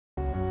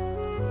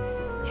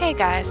Hey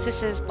guys,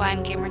 this is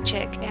Blind Gamer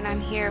Chick, and I'm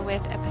here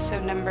with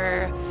episode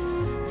number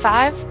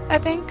 5, I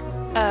think,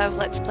 of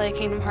Let's Play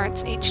Kingdom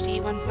Hearts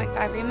HD 1.5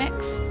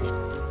 Remix.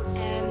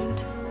 And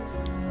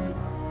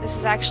this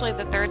is actually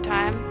the third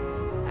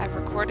time I've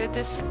recorded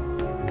this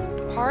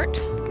part.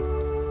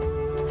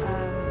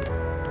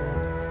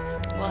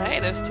 Well, hey,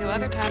 those 2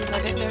 other times I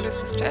didn't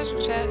notice this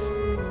treasure chest.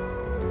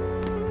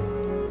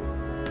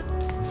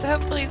 So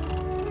hopefully,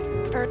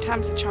 third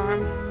time's a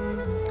charm.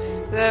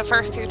 The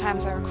first 2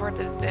 times I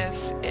recorded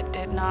this, it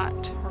did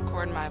not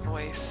record my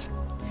voice.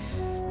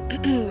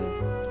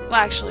 Well,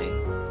 actually,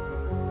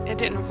 it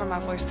didn't record my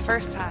voice the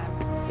first time.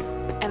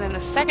 And then the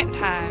second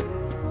time,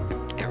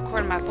 it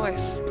recorded my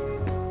voice.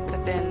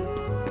 But then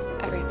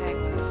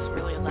everything was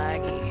really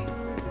laggy,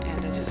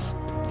 and you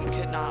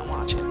could not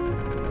watch it.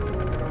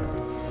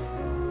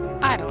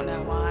 I don't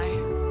know why.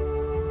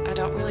 I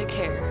don't really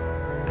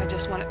care. I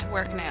just want it to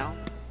work now.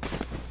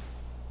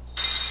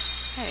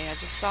 Hey, I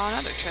just saw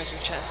another treasure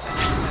chest I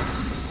didn't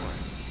notice before.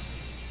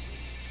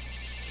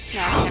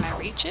 Now, can I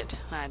reach it?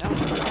 I don't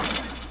know. I'll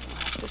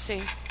have to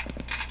see.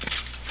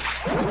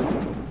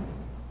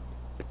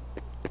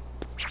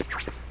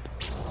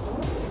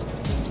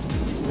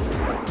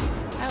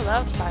 I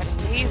love fighting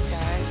these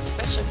guys,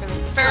 especially for the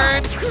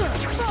third time.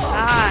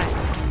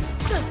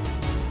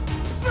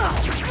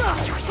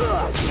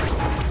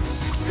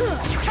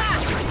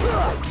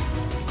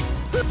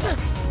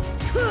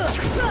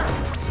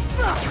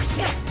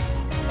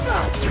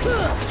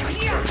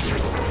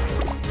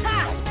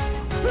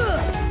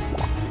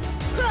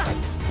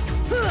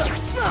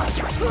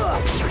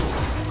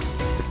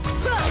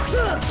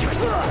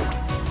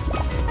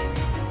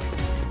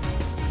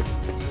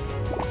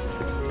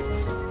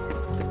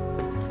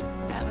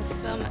 That was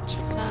so much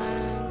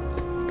fun.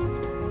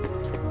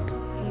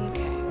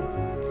 Okay.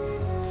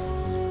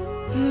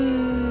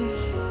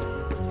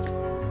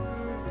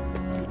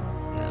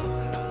 No,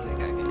 I don't think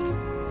I can.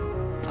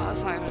 Oh,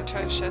 that's not even a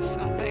treasure chest,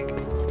 I don't think.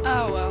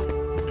 Oh well.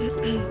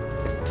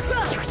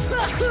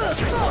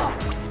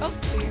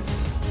 Oopsies.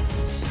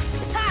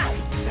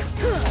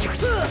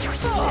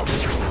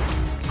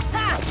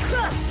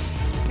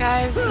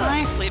 Guys,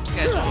 my sleep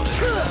schedule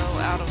is so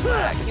out of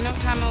whack. You know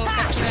what time I woke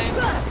up today?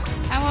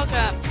 I woke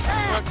up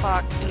 4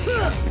 o'clock in the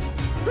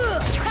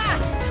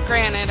evening.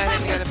 Granted, I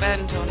didn't go to bed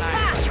until 9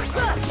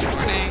 o'clock this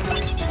morning.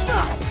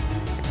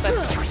 But,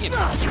 you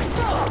know,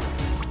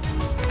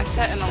 I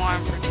set an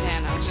alarm for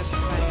 10. I was just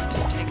going to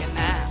take a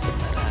nap,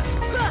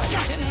 but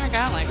it didn't work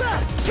out like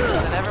that.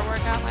 Does it ever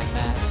work out like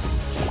that?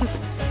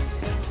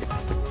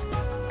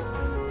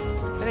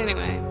 But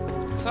anyway,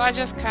 so I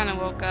just kind of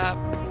woke up.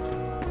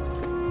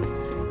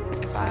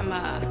 If I'm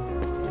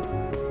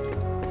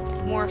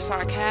more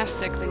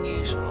sarcastic than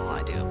usual,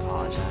 I do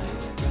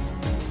apologize.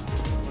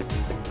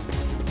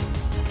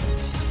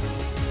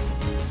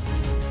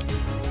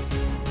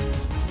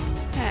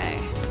 Hey,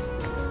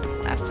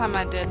 last time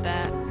I did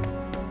that,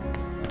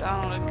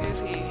 Donald and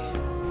Goofy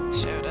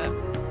showed up.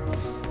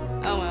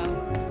 Oh well.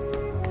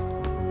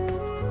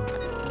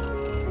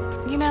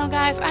 You know,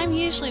 guys, I'm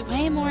usually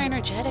way more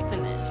energetic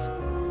than this.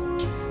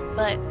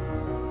 But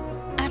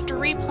after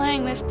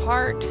replaying this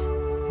part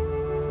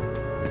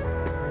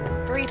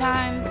 3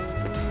 times,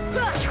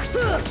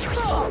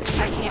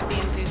 I can't be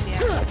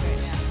enthusiastic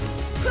right now.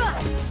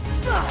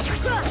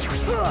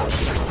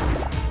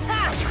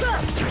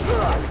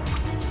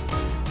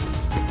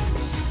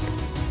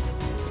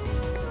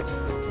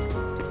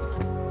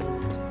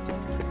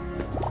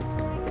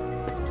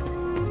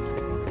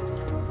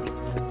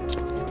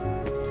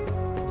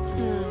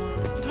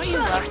 Don't you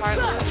love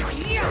Heartless?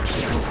 He's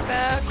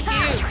so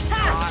cute.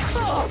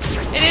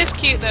 It is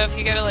cute though if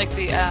you go to like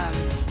the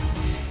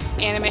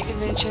anime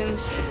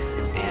conventions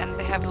and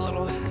they have the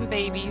little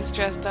babies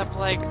dressed up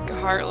like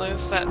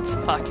Heartless. That's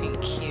fucking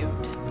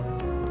cute.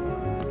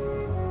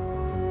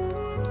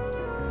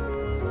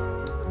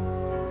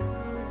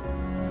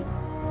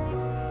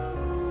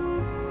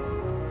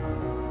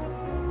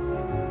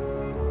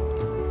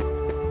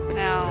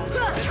 Now,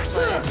 this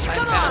place, I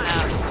found out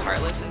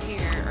Heartless in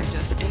here are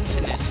just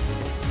infinite.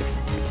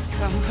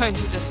 So I'm going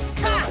to just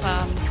kill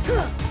some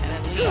and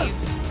then leave.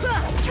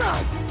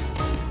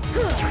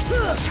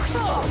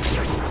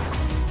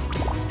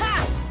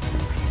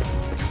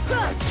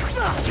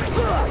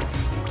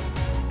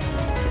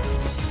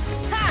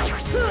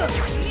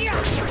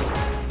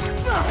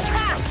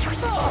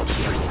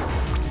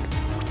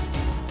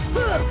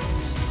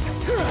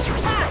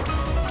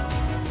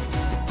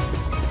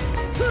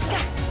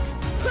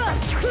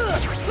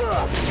 I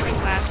think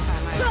last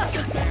time I was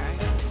there,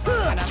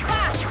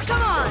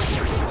 come on!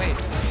 Wait.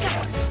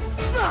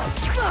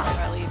 How do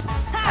I leave? I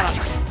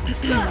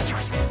don't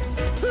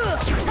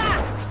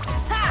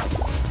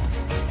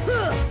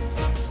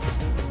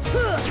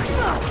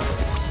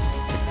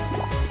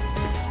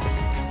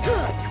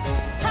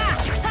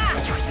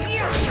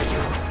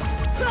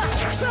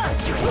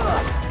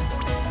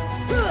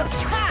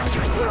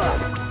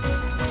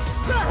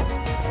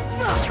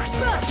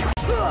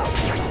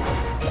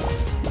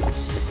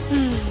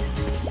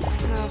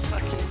Oh,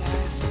 fuck you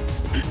guys.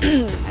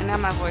 And now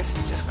my voice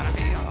is just gonna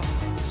be all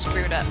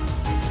screwed up.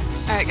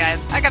 Alright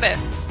guys, I gotta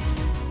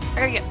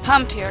get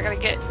pumped here. I gotta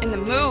get in the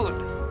mood.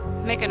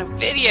 I'm making a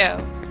video.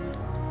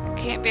 I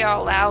can't be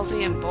all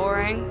lousy and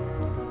boring.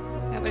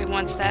 Nobody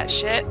wants that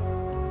shit.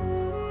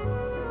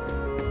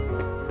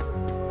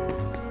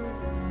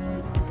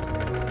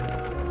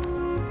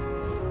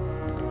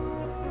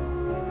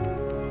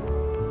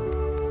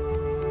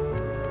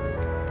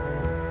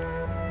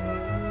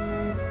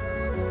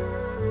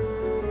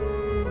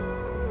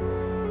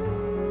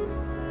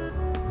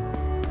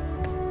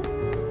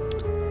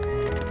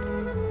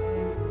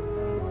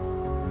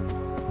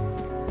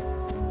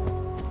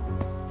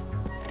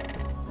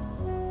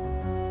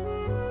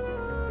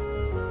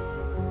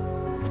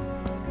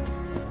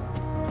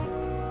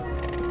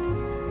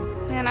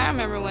 Man, I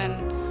remember when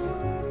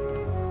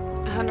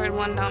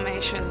 101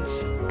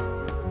 Dalmatians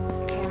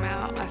came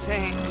out, I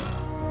think.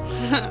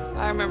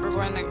 I remember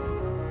going to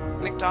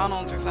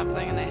McDonald's or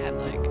something and they had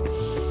like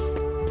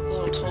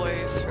little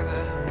toys for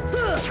the...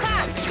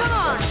 Come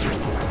on!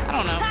 I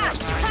don't know if that's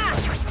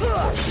right.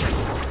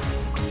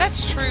 If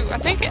that's true, I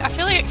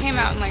feel like it came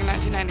out in like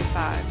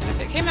 1995. And if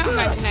it came out in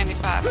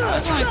 1995, I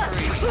was only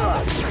 3.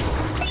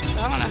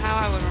 So I don't know how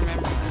I would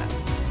remember that.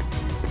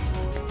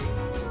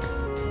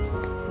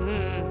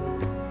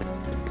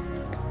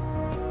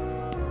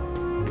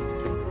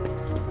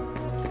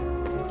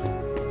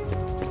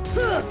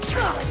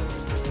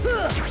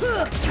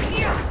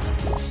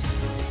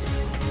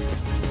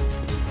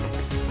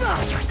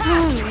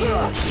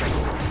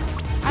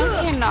 I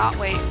cannot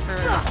wait for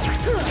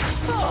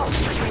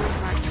Kingdom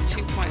Hearts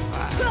 2.5.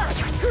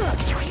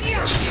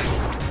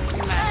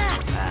 You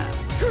mastered that.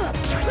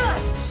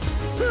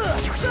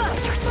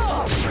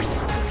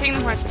 Because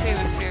Kingdom Hearts 2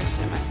 is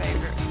seriously my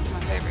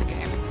favorite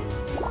game.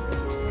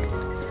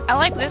 I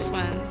like this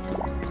one,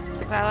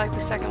 but I like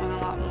the second one a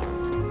lot more.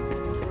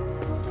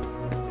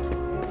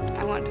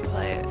 I want to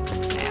play it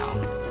now.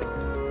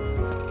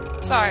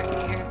 Sorry if you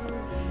hear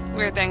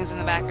weird things in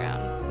the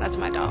background. That's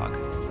my dog.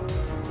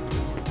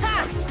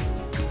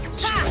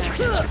 She's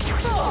an attention.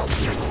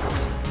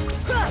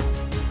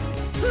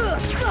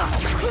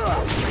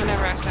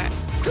 Whenever I start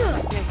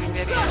making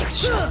videos,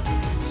 she'll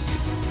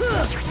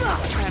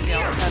try to be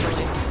all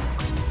cuddly.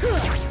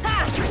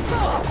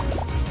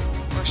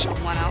 Or she'll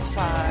run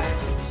outside,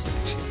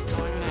 like she's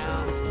doing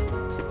now.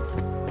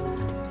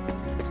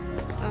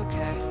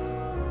 Okay.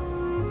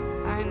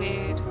 I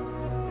need...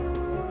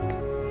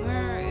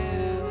 Where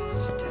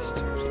is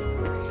District 3?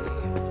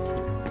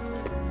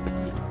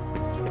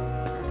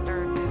 Or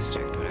 3rd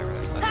District, whatever the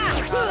fuck.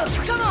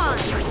 Come on!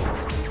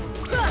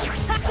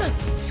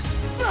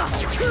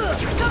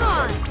 Come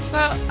on! So,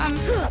 I'm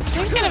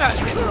thinking about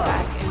getting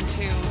back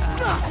into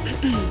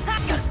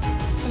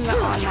some of the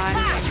online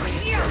games I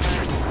used to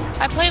play.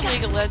 I played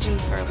League of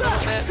Legends for a little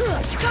bit.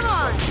 Come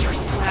on!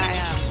 When I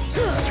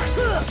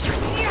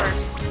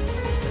first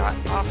got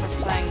off of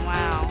playing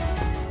WoW.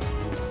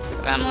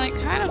 But I'm like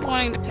kind of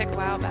wanting to pick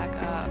WoW back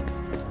up.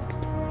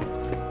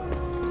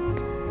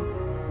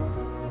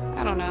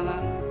 I don't know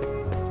though.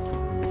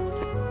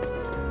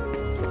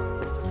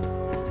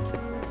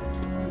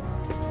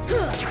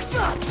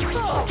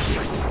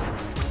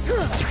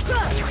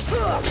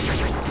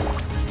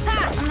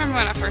 I remember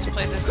when I first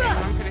played this game,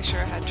 I'm pretty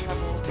sure I had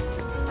trouble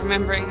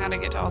remembering how to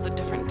get to all the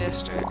different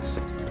districts.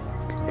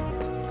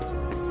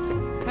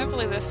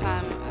 Hopefully this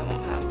time I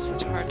won't have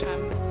such a hard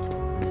time.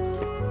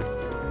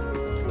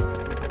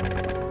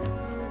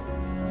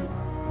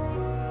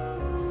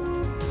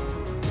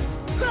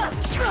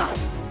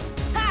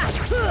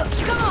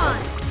 Come on!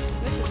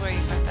 This is where you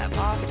fight that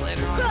boss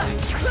later on.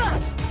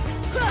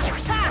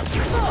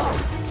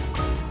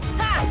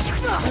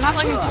 I'm not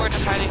looking forward to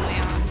fighting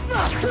Leon.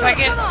 Because I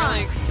get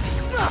really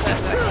upset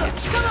that I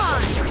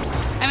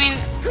can't. I mean,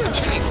 I'm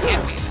sure you can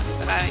beat him,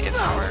 but it's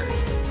hard.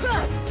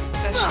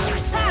 That shield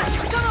is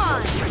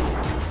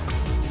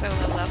so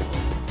low level.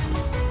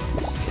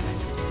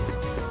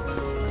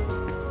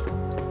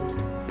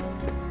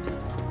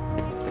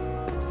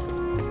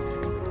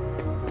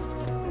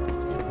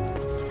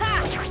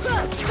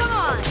 Come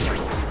on!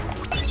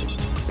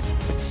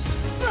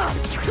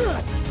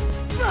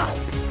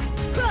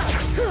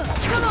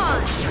 Come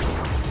on!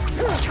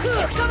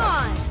 Come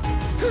on!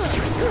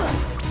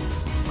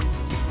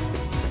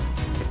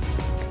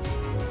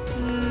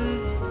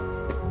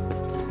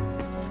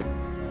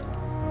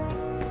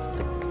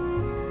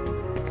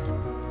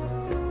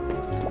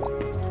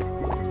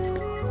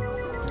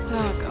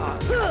 Oh god.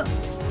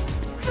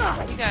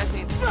 You guys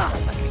need to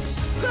fucking...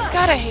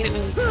 God, I hate it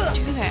when you do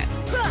that.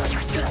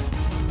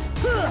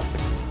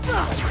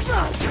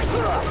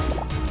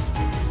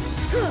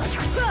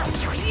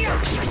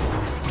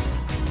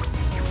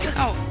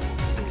 Oh.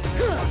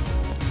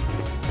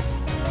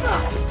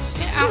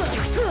 Get out.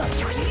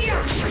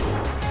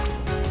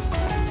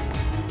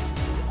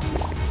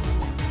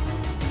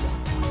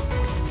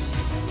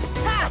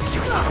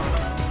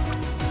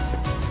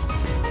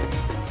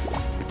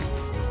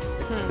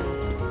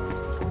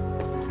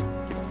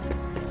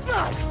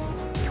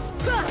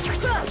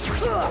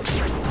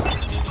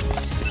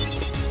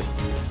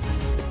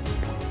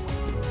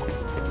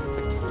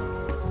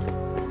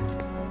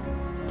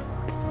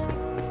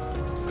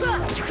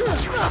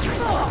 Oh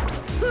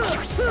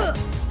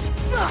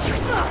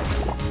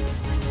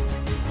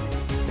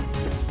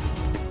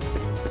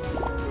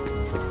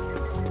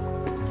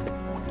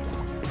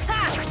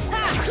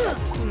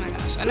my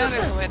gosh, I know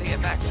there's a way to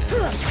get back to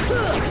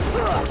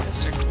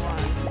District 1.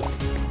 Or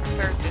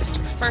 3rd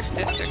District, 1st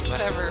District,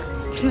 whatever.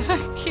 I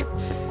keep...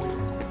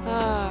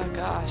 Oh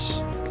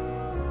gosh.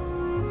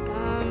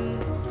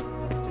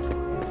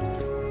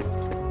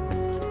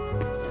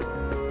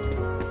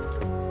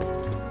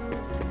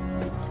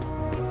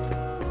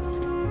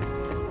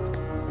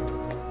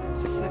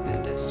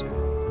 Second District.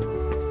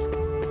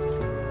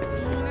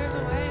 There's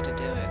a way to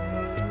do it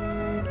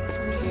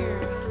from here.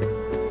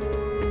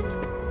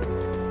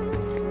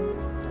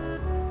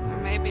 Or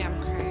maybe I'm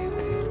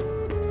crazy.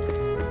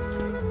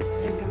 I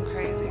think I'm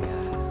crazy,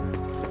 guys.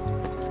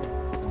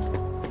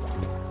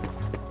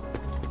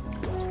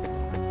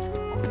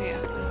 Yeah,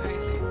 I'm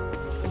crazy.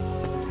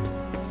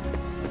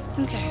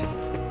 Okay.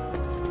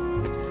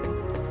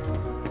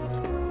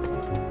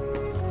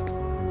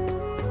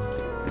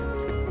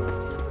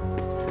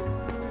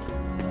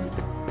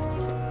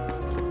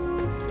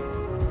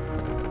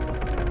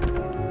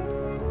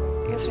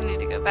 I guess we need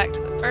to go back to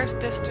the 1st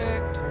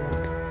District.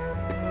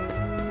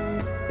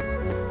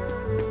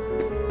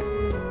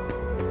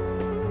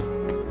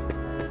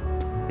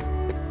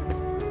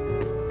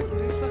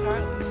 Who's the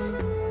heartless?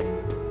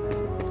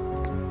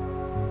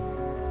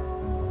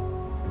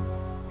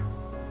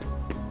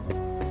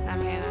 I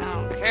mean, I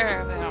don't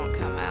care if they don't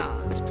come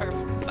out. It's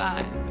perfectly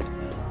fine.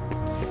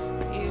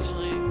 But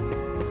usually,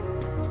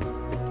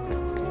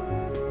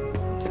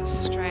 this is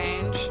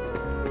strange.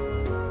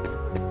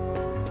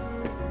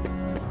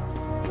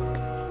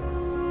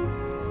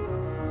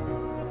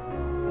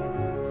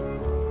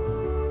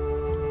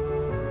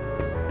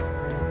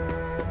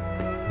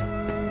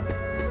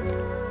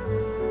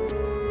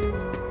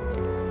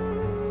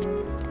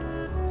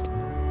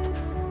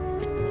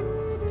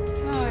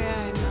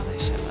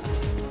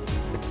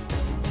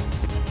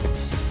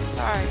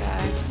 Sorry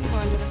guys, I'm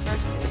going to the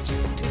 1st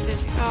District. Too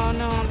busy. Oh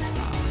no, it's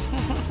not.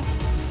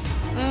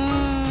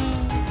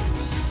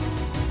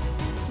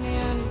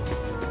 Man.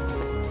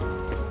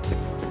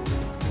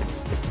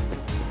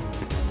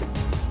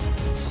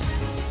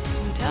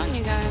 I'm telling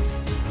you guys.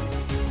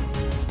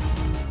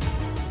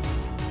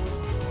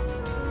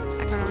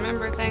 I can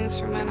remember things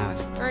from when I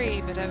was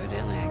 3, but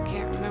evidently I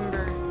can't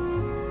remember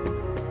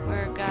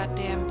where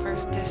goddamn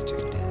 1st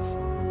District is.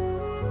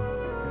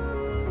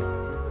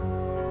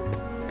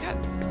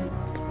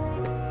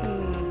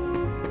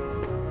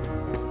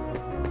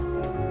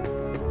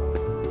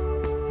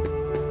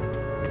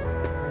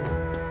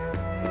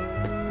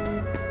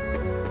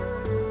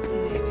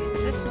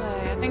 This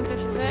way. I think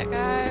this is it,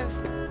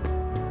 guys.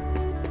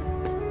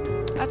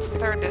 That's the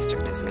 3rd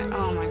District, isn't it?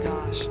 Oh my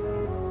gosh.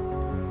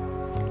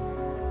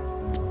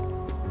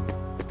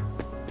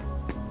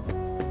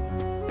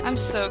 I'm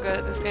so good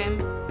at this game.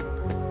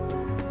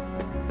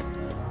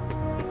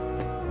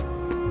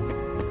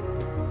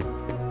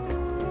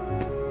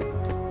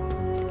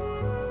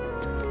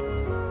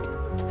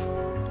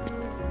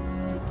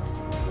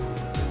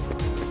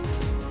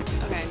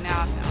 Okay,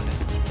 now I found it.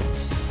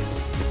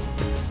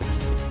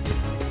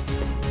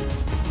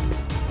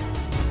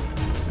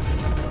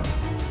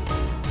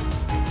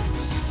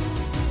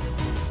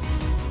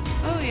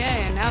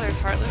 And now there's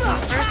Heartless in the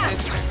 1st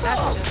District.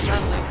 That's just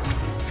lovely.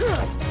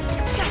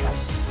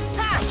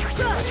 I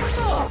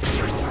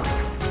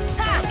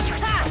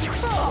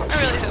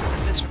really hope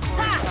that this records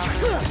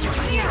properly. If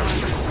I do,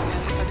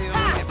 I'm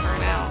gonna get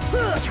burnt out.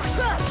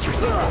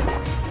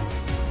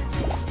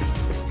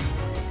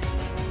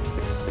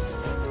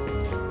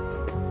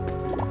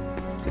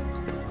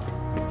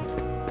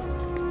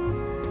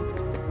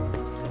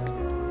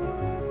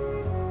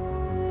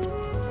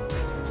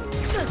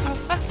 Oh,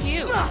 fuck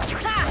you. I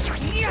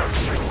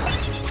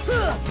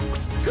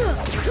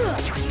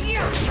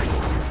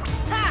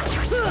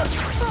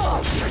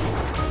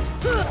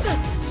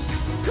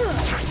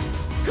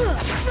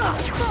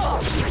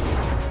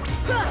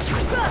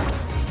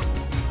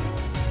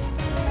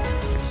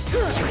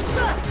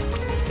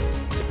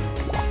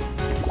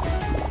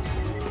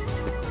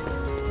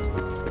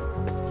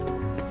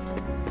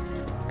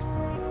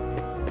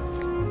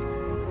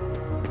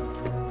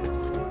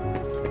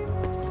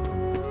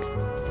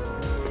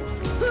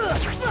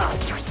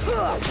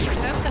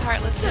hope the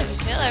Heartless didn't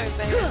kill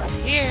everybody that's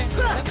here. I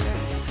hope they're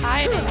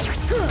hiding.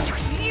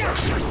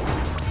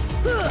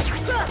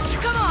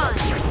 Come on!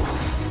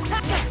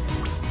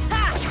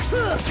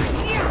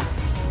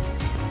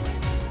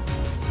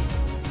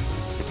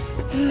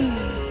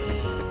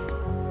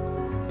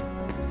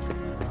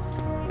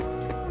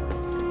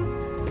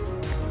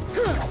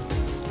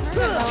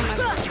 Where the hell am I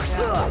supposed to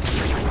go?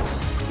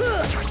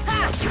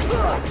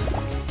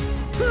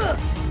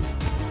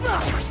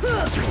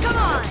 Come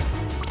on!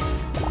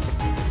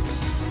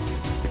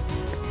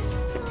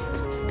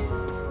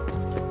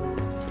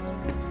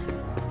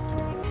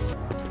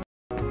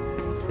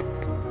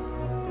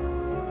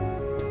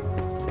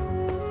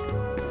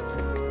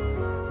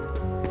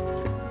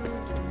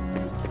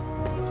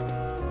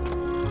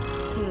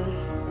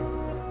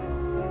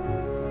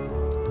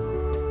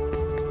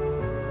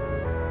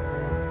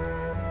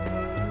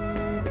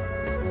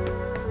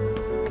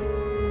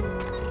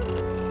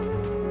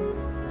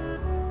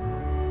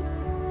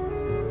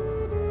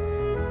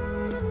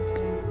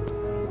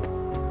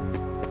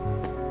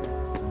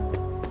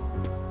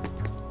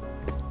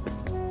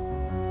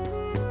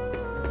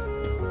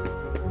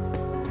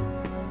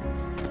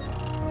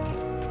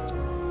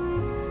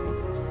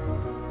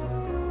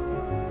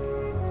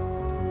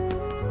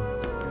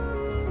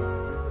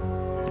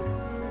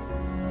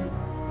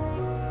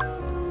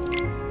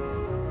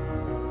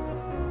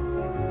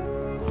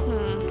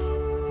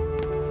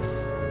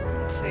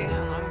 Let's see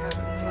how long I've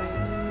been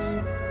playing this.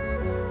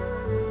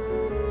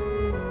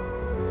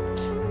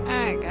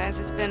 Alright guys,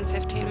 it's been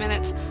 15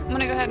 minutes. I'm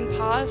gonna go ahead and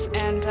pause,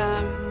 and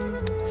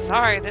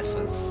sorry this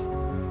was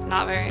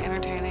not very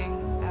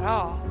entertaining at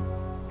all.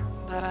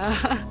 But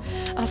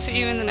I'll see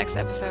you in the next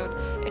episode.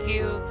 If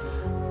you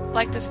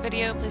like this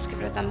video, please give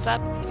it a thumbs up.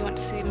 If you want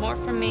to see more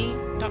from me,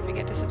 don't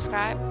forget to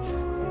subscribe.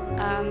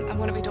 I'm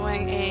going to be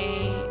doing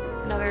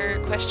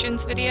another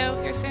questions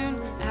video here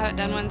soon. I haven't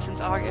done one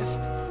since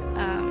August.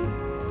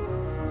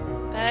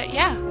 But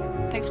yeah,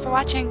 thanks for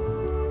watching.